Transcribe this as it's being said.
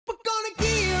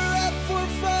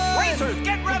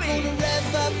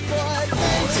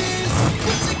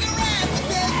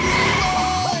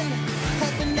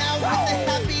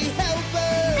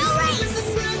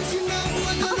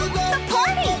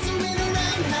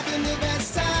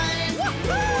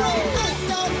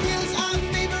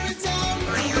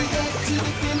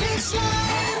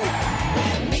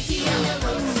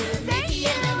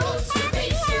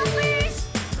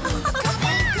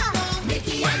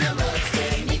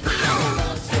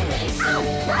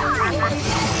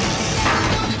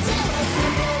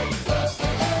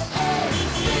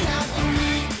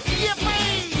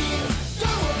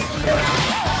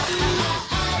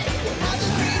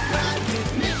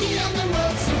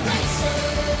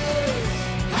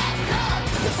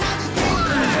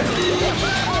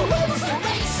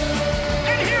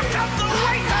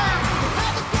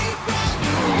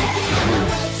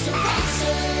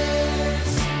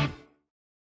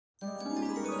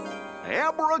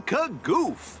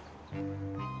Abra-ka-Goof.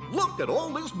 Look at all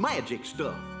this magic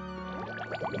stuff.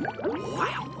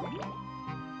 Wow.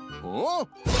 Huh?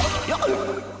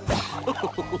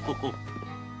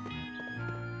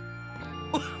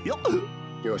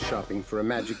 You're shopping for a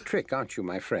magic trick, aren't you,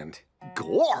 my friend?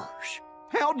 Gosh,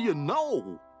 how do you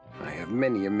know? I have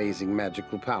many amazing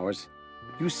magical powers.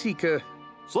 You seek a...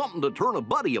 Something to turn a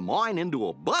buddy of mine into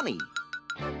a bunny.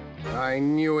 I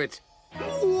knew it.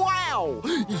 Wow,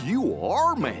 you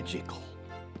are magical.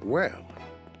 Well,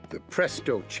 the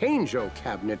Presto Change-O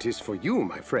cabinet is for you,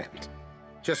 my friend.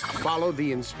 Just follow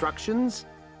the instructions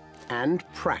and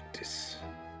practice.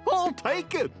 I'll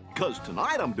take it, 'cause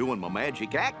tonight I'm doing my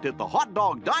magic act at the Hot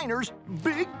Dog Diner's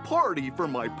big party for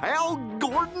my pal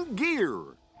Gordon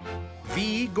Gear.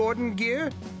 The Gordon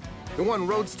Gear? The one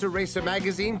Roadster Racer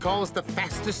magazine calls the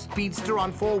fastest speedster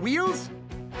on 4 wheels?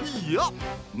 Yup,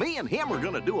 me and him are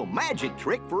gonna do a magic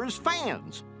trick for his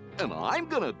fans. And I'm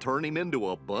gonna turn him into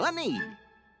a bunny.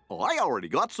 I already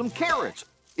got some carrots,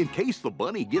 in case the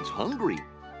bunny gets hungry.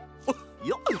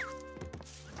 Yup.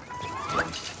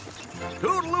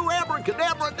 Toodaloo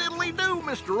abracadabra diddly-doo,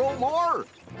 Mr. Omar.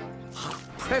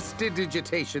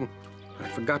 Prestidigitation. I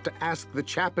forgot to ask the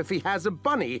chap if he has a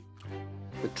bunny.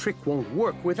 The trick won't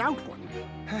work without one.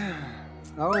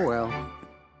 Oh, well.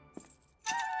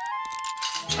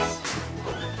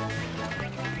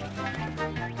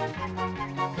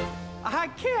 I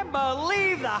can't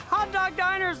believe the Hot Dog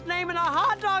Diner's naming a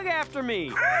hot dog after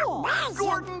me. Oh,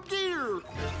 Gordon Gear.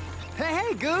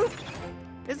 Hey, Goof.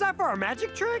 Is that for our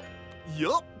magic trick?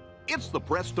 Yup, it's the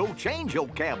Presto Change-O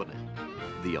cabinet.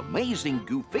 The amazing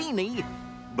Goofini,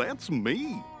 that's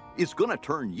me, is gonna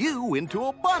turn you into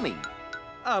a bunny.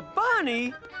 A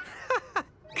bunny?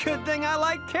 Good thing I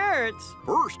like carrots.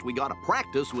 First, we gotta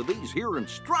practice with these here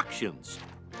instructions.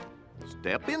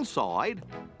 Step inside,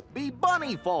 be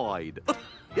bunny-fied.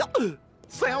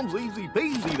 Sounds easy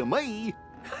peasy to me.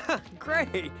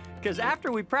 Great, because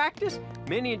after we practice,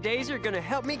 Minnie and Daisy are gonna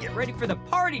help me get ready for the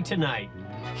party tonight.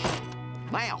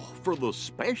 Now for the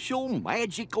special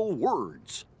magical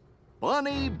words.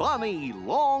 Bunny, bunny,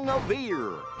 long of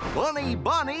ear. Bunny,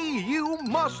 bunny, you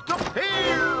must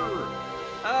appear.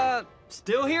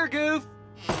 Still here, Goof.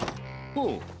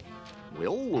 Well,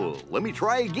 let me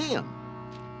try again.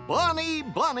 Bunny,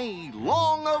 bunny,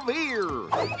 long of ear.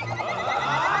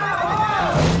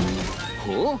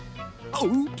 Huh?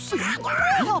 Oops.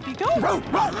 Help you go.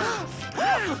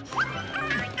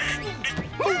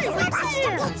 Hey, what's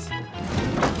this?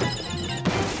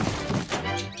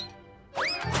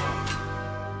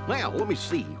 Now, let me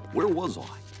see. Where was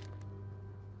I?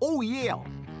 Oh, yeah.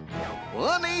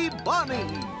 Bunny, bunny,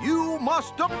 you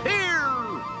must appear.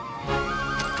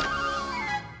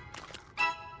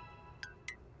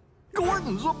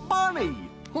 Gordon's a bunny.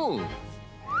 Huh.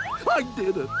 I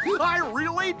did it. I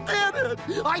really did it.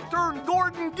 I turned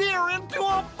Gordon Gear into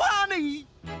a bunny.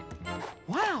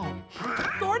 Wow.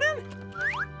 Gordon?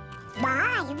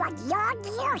 My, what long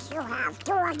ears you have,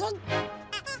 Gordon.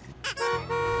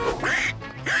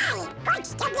 Hey,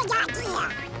 what's the big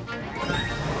idea?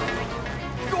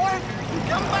 Gordon,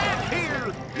 come back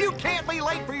here. You can't be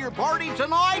late for your party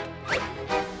tonight.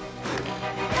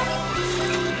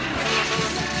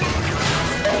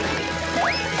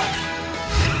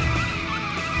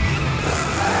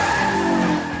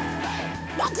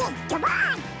 Mickey, come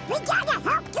on! We gotta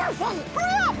help Goofy!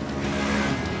 Hurry up!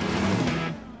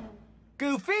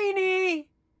 Goofini!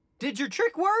 Did your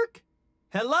trick work?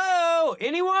 Hello?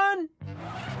 Anyone?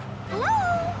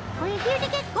 Hello? We're here to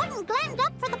get good and glammed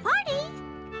up for the party.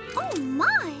 Oh,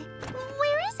 my.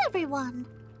 Where is everyone?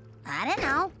 I don't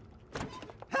know.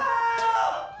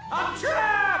 Help! I'm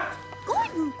trapped!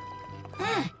 Gordon!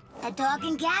 A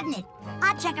talking cabinet.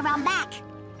 I'll check around back.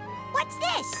 What's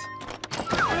this?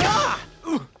 Ah!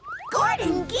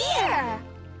 Gordon Gear!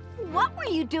 What were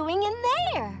you doing in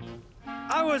there?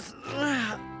 I was,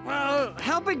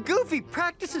 helping Goofy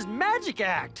practice his magic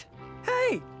act.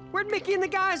 Hey, where'd Mickey and the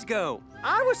guys go?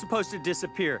 I was supposed to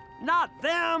disappear, not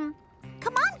them.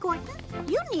 Come on, Gordon.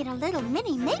 You need a little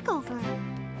mini makeover.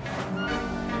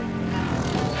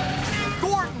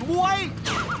 Gordon, wait!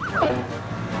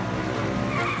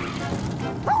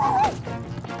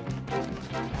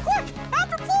 Quick,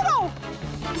 after Pluto!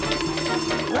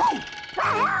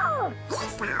 Whoa! He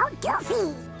found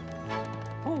Goofy!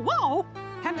 Oh, wow!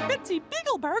 And Bitsy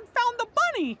Beagleberg found the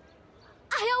bunny!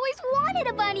 I always wanted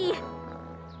a bunny.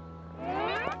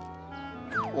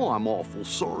 Oh, I'm awful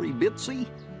sorry, Bitsy,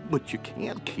 but you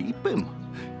can't keep him.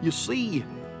 You see,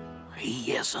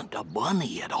 he isn't a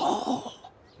bunny at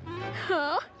all.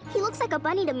 Huh? He looks like a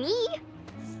bunny to me.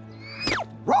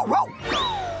 Row, row!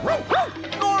 Row, row!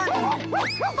 Gordon!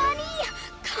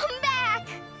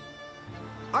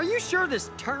 Are you sure this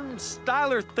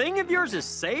turnstiler thing of yours is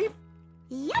safe?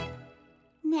 Yep.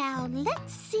 Now,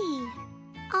 let's see.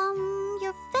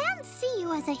 Your fans see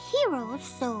you as a hero,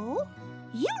 so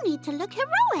you need to look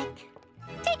heroic.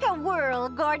 Take a whirl,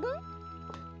 Gordon.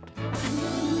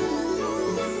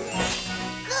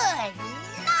 Good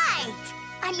night!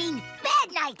 I mean,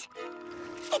 bad night.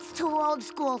 It's too old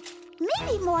school.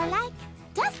 Maybe more like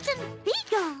Dustin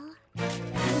Beagle.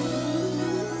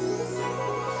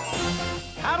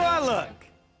 How do I look?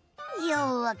 You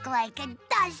look like a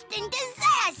Dustin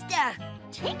disaster.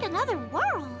 Take another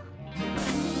whirl.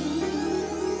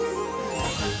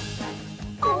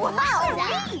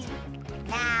 Wowza!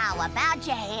 Now, about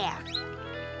your hair.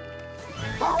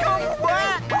 Come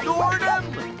back, Gordon!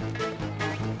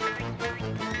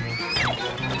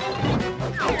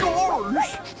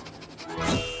 Gosh!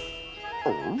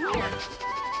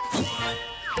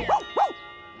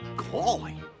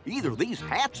 Golly, either these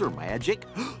hats are magic,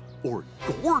 or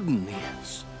Gordon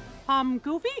is.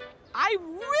 Goofy, I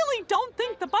really don't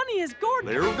think the bunny is Gordon.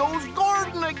 There goes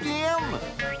Gordon again!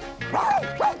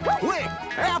 Quick,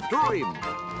 after him!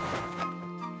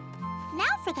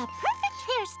 Now for the perfect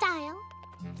hairstyle.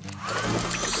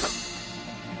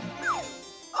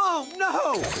 Oh,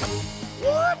 no!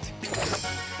 What?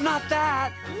 Not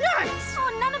that. Yikes!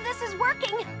 Oh, none of this is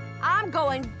working. I'm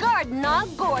going Gordon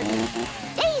on Gordon.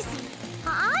 Daisy,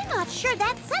 I'm not sure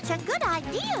that's such a good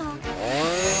idea.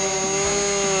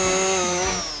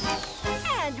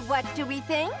 And what do we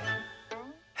think?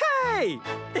 Hey,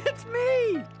 it's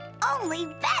me! Only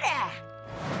better.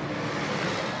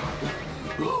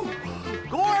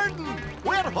 Gordon,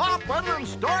 quit hopping and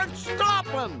start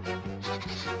stopping!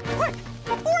 Quick,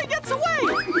 before he gets away!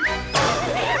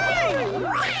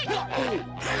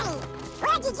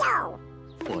 Where'd you go?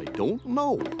 I don't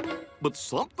know, but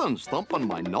something's thumping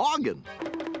my noggin.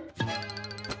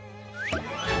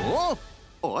 Oh,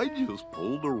 I just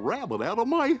pulled a rabbit out of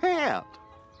my hat.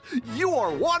 You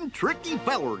are one tricky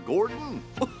feller, Gordon.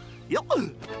 Yep.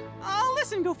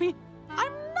 Listen, Goofy,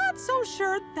 I'm not so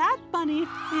sure that bunny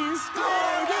is...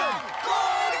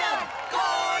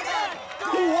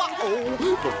 Uh-oh,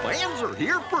 the fans are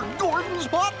here for Gordon's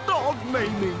hot dog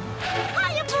naming.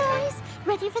 Hiya, boys.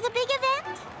 Ready for the big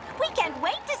event? We can't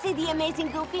wait to see the amazing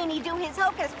Goofini do his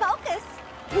hocus pocus.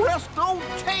 Presto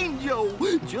changeo,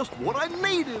 just what I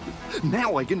needed.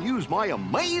 Now I can use my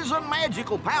amazing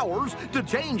magical powers to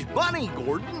change Bunny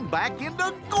Gordon back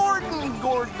into Gordon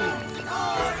Gordon.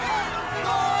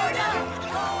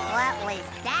 What was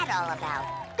that all about?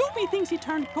 Goofy thinks he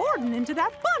turned Gordon into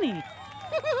that bunny.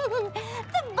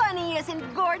 The bunny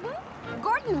isn't Gordon.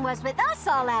 Gordon was with us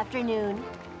all afternoon.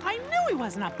 I knew he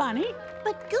wasn't a bunny.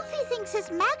 But Goofy thinks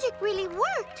his magic really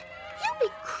worked. He'll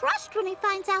be crushed when he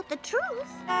finds out the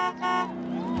truth.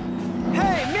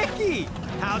 Hey, Mickey!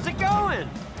 How's it going?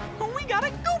 We got a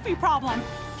Goofy problem.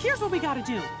 Here's what we gotta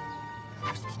do.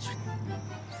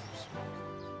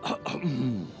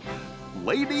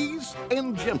 Ladies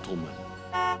and gentlemen.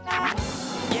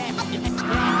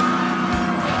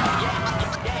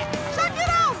 Check it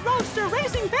out, Roadster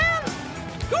Racing fans!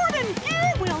 Gordon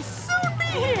here will soon be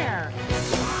here!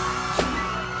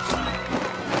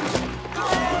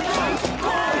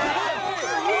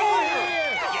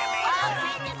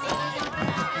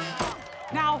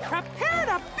 Now prepare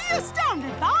to be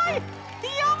astounded by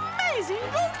the amazing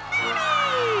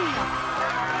Goofini!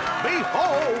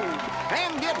 Behold,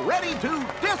 and get ready to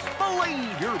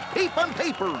disbelieve your peeping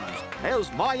peepers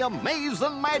as my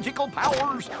amazing magical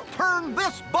powers turn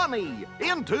this bunny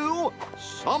into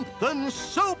something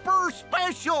super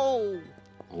special.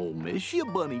 I'll miss you,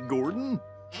 Bunny Gordon.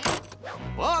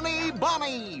 Bunny,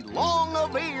 Bunny, long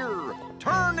of ear,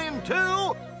 turn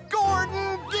into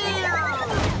Gordon Gear.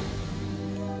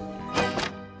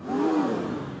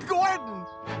 Gordon!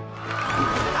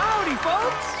 Howdy,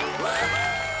 folks!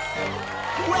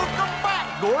 Welcome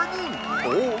back, Gordon!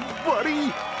 Old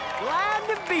buddy! Glad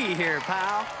to be here,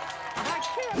 pal. I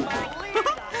can't believe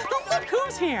it. Look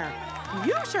who's here!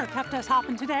 You sure kept us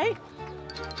hopping today.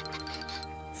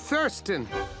 Thurston!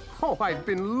 Oh, I've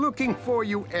been looking for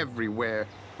you everywhere.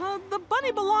 The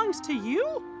bunny belongs to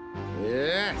you?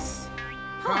 Yes.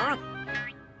 Huh?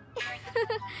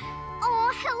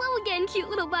 Oh, hello again, cute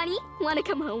little bunny. Want to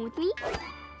come home with me?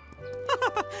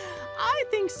 I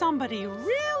think somebody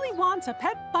really wants a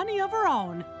pet bunny of her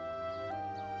own.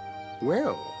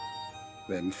 Well,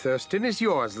 then Thurston is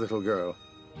yours, little girl.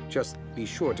 Just be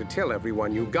sure to tell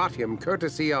everyone you got him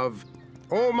courtesy of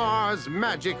Omar's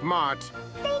Magic Mart.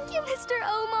 Thank you, Mr.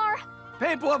 Omar.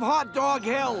 People of Hot Dog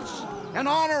Hills, in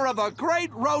honor of a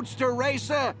great roadster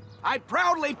racer, I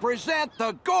proudly present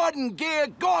the Gordon Gear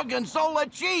Gorgonzola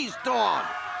Cheese Dog.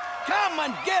 Come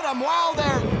and get them while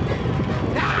they're...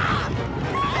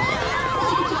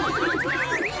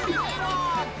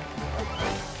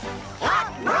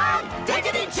 Hot Rod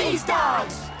Diggity Cheese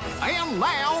Dogs! And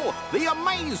now, the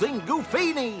amazing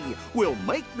Goofini will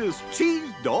make this cheese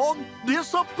dog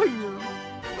disappear.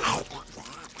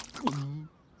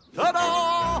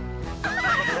 Ta-da!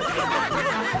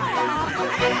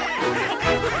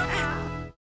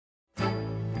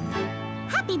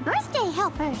 Happy birthday,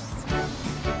 helpers!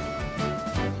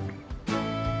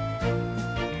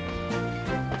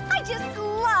 I just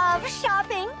love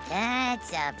shopping.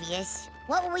 That's obvious.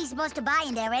 What were we supposed to buy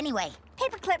in there anyway?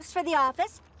 Paper clips for the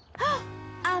office.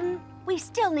 We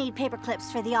still need paper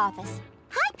clips for the office.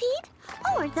 Hi, Pete.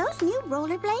 Oh, are those new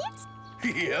rollerblades?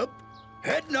 Yep.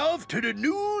 Heading off to the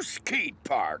new skate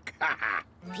park.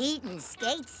 Pete and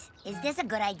skates? Is this a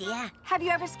good idea? Have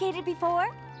you ever skated before?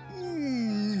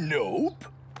 Nope.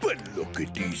 But look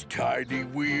at these tiny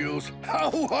wheels.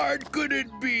 How hard could it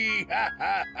be?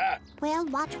 Well,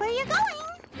 watch where you're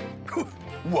going.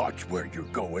 Watch where you're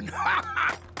going.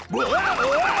 Whoa,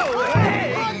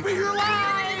 hey! Run for your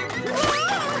life!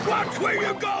 Watch where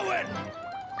you're going!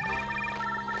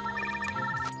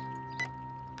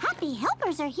 Happy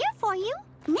helpers are here for you.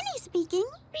 Minnie speaking.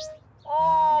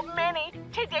 Oh, Minnie,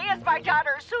 today is my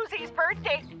daughter Susie's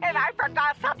birthday, and I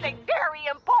forgot something very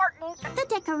important. The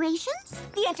decorations?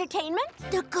 The entertainment?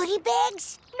 The goodie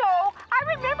bags? No,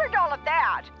 I remembered all of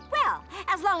that. Well,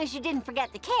 as long as you didn't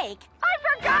forget the cake. I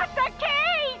forgot the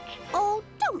cake! Oh,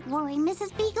 don't worry,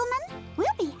 Mrs. Beagleman.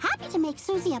 We'll be happy to make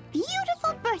Susie a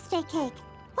beautiful birthday cake.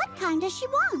 What kind does she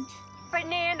want?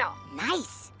 Banana.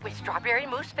 Nice. With strawberry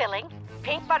mousse filling,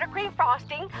 pink buttercream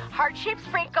frosting, heart-shaped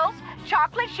sprinkles,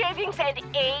 chocolate shavings, and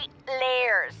 8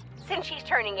 layers, since she's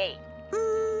turning 8.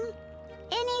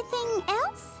 Anything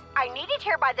else? I need it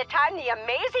here by the time the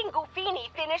amazing Goofini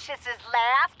finishes his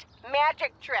last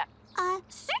magic trick.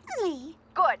 Certainly.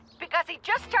 Good, because he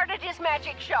just started his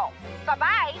magic show.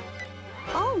 Bye-bye.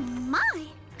 Oh, my.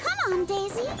 Come on,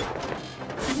 Daisy.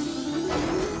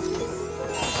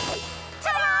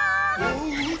 Ta-da!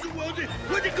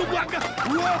 Watch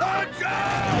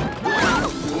out!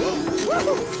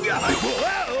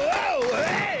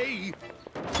 Hey!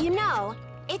 You know,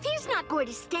 if he's not going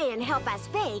to stay and help us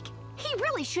bake, he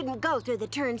really shouldn't go through the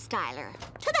turnstiler.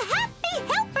 To the Happy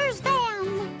Helpers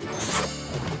van!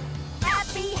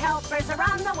 Happy helpers are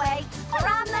on the way. We're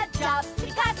on the job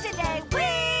because today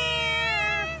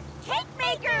we're cake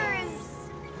makers!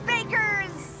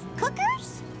 Bakers!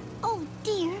 Cookers? Oh,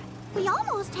 dear. We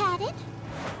almost had it.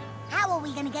 How are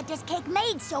we gonna get this cake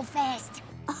made so fast?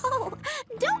 Oh,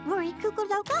 don't worry,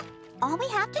 cuckoo-loca. All we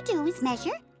have to do is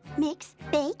measure, mix,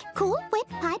 bake, cool, whip,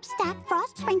 pipe, stack,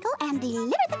 frost, sprinkle, and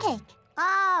deliver the cake.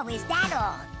 Oh, is that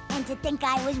all? And to think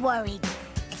I was worried.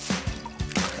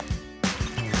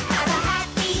 Have a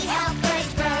happy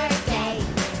helper's birthday.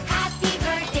 Happy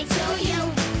birthday to you.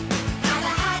 Have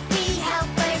a happy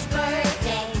helper's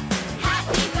birthday.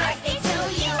 Happy birthday to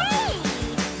you.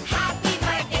 Happy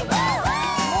birthday.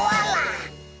 Voila!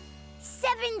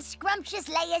 7 scrumptious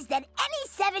layers that any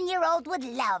 7-year-old would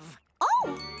love.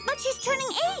 Oh, but she's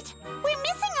turning 8. We're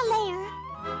missing a layer.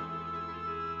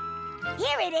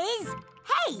 Here it is.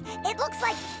 Hey, it looks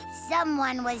like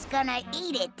someone was gonna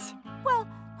eat it. Well,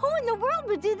 who in the world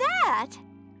would do that?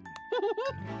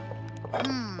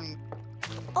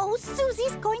 Oh,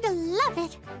 Susie's going to love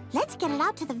it. Let's get it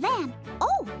out to the van.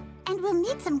 Oh, and we'll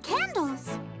need some candles.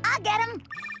 I'll get them.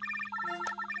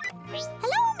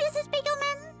 Hello, Mrs.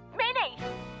 Beagleman. Minnie,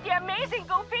 the amazing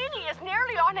Goofini is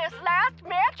nearly on his last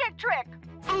magic trick.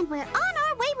 And we're on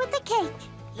our way with the cake.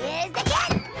 Here's the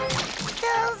cake.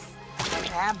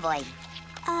 Oh, boy.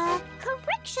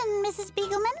 Correction, Mrs.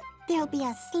 Beagleman. There'll be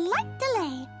a slight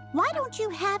delay. Why don't you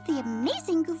have the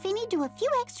amazing Goofini do a few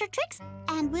extra tricks,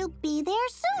 and we'll be there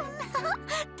soon.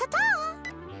 Ta-ta!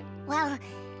 Well,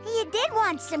 you did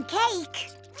want some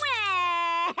cake.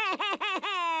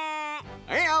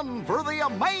 And for the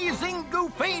amazing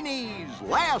Goofini's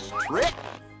last trick.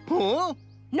 Huh?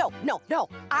 No.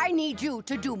 I need you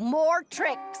to do more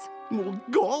tricks. Well,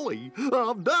 golly,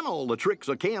 I've done all the tricks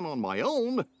I can on my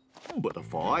own. But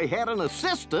if I had an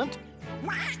assistant...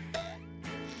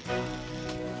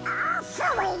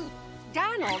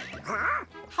 Donald,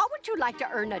 how would you like to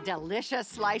earn a delicious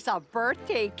slice of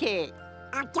birthday cake?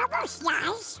 A double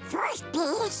slice, first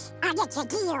piece, and it's a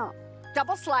deal.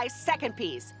 Double slice, second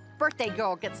piece. Birthday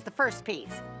girl gets the first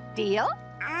piece. Deal?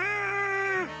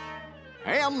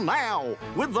 And now,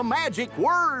 with the magic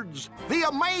words, the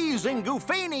amazing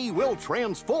Goofini will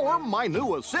transform my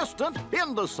new assistant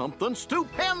into something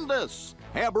stupendous.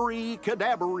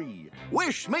 Abra-ka-dabbery.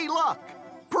 Wish me luck.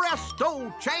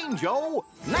 Presto changeo!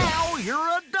 Now you're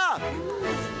a duck!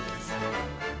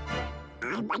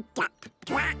 I'm a duck.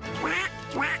 Quack, quack,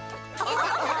 quack.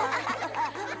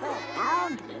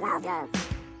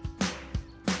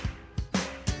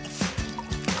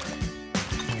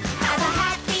 Have a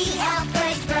happy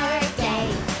helper's birthday.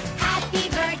 Happy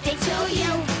birthday to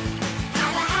you.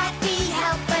 Have a happy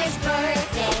helper's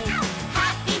birthday.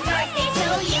 Happy birthday to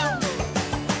you.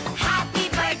 Happy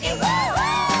birthday,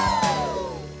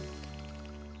 woo-hoo!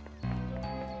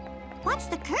 Watch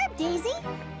the curb, Daisy.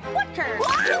 What curve?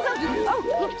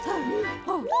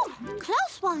 Ooh,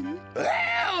 close one.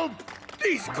 Help!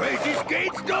 These crazy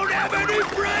skates don't have any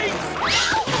brakes!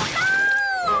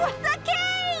 Oh, the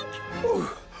cake!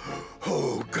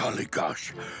 Oh, golly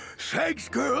gosh. Thanks,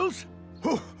 girls.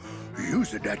 Oh,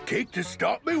 using that cake to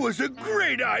stop me was a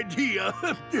great idea.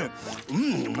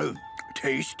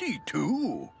 Tasty,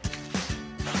 too.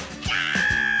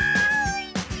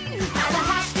 Have a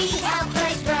happy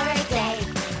helper's birthday.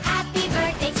 Happy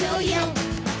birthday to you.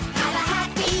 Have a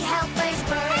happy helper's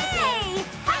birthday. Hey,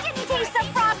 I didn't taste the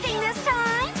frosting this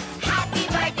time. Happy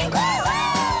birthday,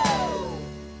 woo-hoo!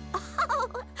 Oh,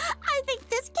 I think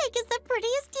this cake is the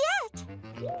prettiest yet.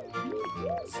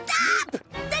 Stop!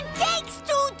 The cake's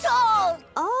too tall!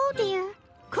 Oh, dear.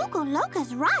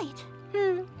 Cuckoo-loca's right.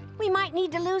 We might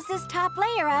need to lose this top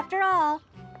layer after all.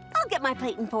 I'll get my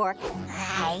plate and fork.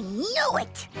 I knew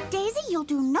it! Daisy, you'll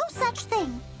do no such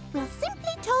thing. We'll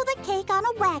simply tow the cake on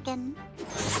a wagon.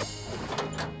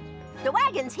 The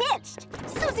wagon's hitched.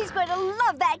 Susie's going to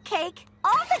love that cake.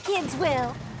 All the kids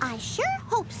will. I sure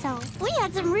hope so. We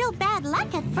had some real bad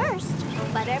luck at first.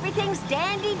 But everything's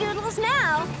dandy doodles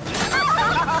now.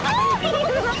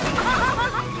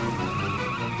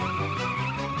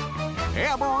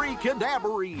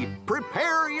 Abra-ka-dabbery,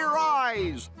 prepare your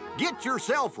eyes. Get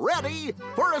yourself ready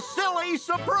for a silly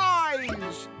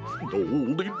surprise.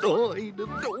 Doldy-di-di-do.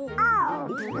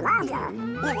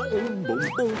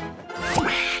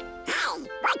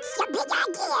 What's the big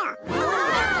idea?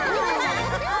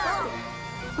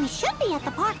 We should be at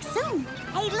the park soon.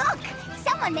 Hey, look!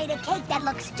 Someone made a cake that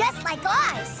looks just like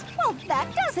ours. Well,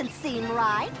 that doesn't seem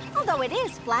right, although it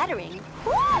is flattering.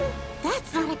 Ooh,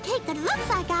 that's not a cake that looks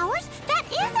like ours. That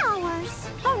is ours.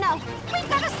 Oh, no. We've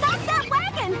got to stop that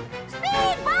wagon.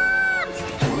 Speed bumps!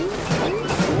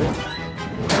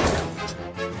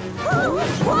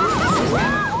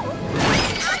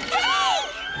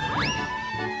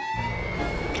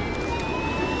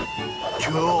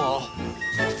 Cool.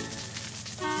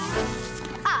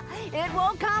 It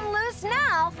won't come loose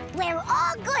now. We're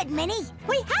all good, Minnie.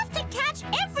 We have to catch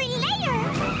every layer.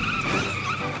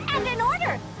 And in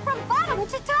order, from bottom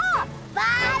to top.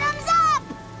 Bottoms up!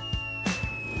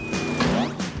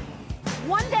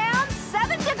 1 down,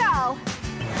 7 to go.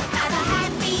 Have a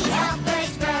happy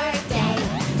helper's birthday.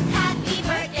 Happy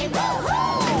birthday,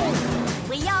 woo-hoo!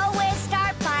 We always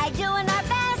start by doing our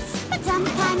best. But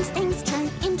sometimes things turn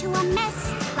into a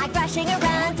mess. Like rushing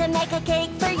around to make a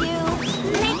cake for you.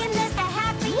 Making this the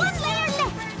happiest. One layer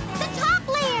left. The top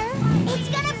layer. It's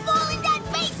gonna fall in that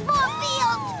baseball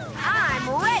field! I'm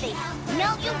ready.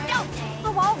 No, you don't.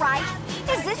 Oh, all right.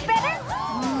 Is this better?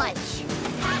 Much.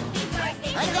 Happy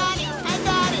birthday I to got you. it. I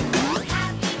got it.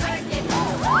 Happy birthday,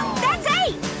 woo-hoo! That's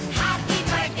 8. Happy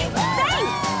birthday, woo-hoo!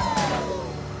 Thanks.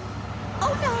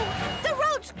 Oh, no. The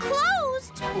road's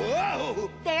closed. Whoa!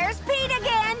 There's Pete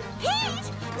again.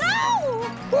 Pete, no!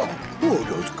 Oh,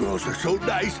 those girls are so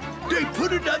nice. They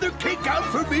put another cake out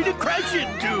for me to crash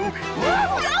into.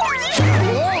 Whoa!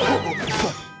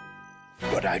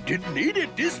 But I didn't need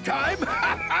it this time.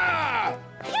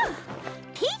 Phew.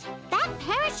 Pete, that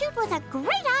parachute was a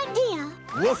great idea.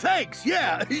 Well, thanks.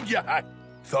 Yeah, yeah. I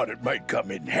thought it might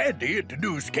come in handy at the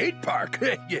new skate park.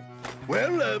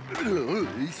 Well,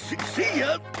 see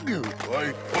ya.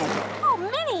 Oh,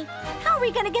 Minnie, how are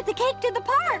we going to get the cake to the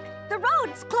park? The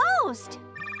road's closed.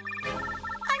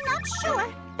 I'm not sure,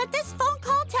 but this phone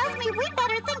call tells me we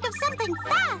better think of something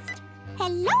fast.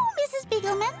 Hello, Mrs.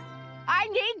 Beagleman. I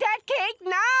need that cake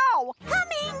now!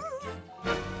 Coming.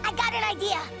 I got an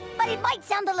idea, but it might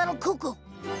sound a little cuckoo.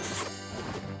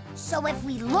 So if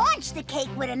we launch the cake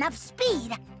with enough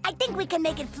speed, I think we can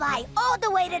make it fly all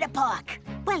the way to the park.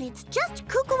 Well, it's just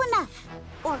cuckoo enough,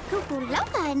 or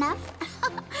cuckoo-loca enough,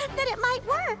 that it might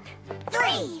work.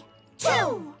 3,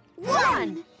 2,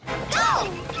 1, go!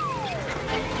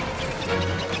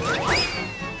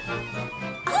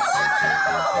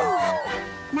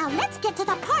 Now let's get to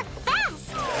the park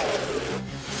fast.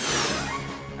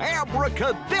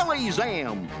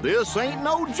 Abracadillizam! This ain't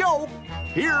no joke.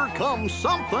 Here comes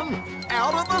something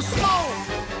out of the smoke.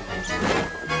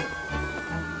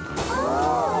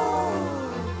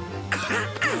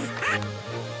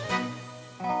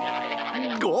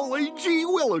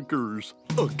 crackers.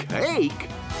 A cake?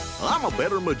 I'm a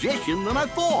better magician than I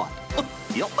thought.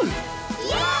 Yep.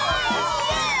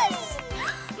 Yes!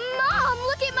 Mom,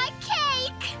 look at my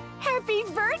cake! Happy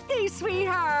birthday,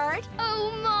 sweetheart!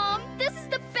 Oh, Mom, this is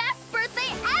the best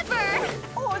birthday ever!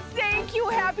 Oh, thank you,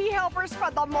 Happy Helpers,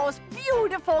 for the most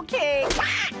beautiful cake!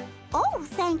 Oh,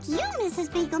 thank you, Mrs.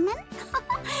 Beagleman.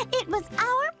 It was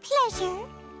our pleasure.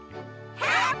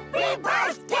 Happy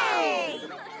birthday!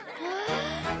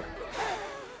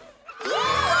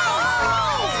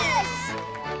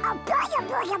 Oh boy, oh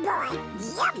boy, oh boy.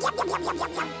 Yum, yum, yum, yum, yum, yum,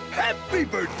 yum. Happy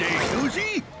birthday,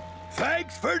 Susie!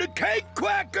 Thanks for the cake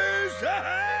crackers!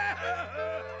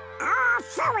 Oh,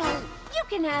 sorry. You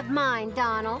can have mine,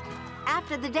 Donald.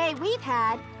 After the day we've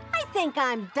had, I think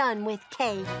I'm done with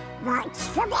cake. Works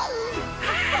for me.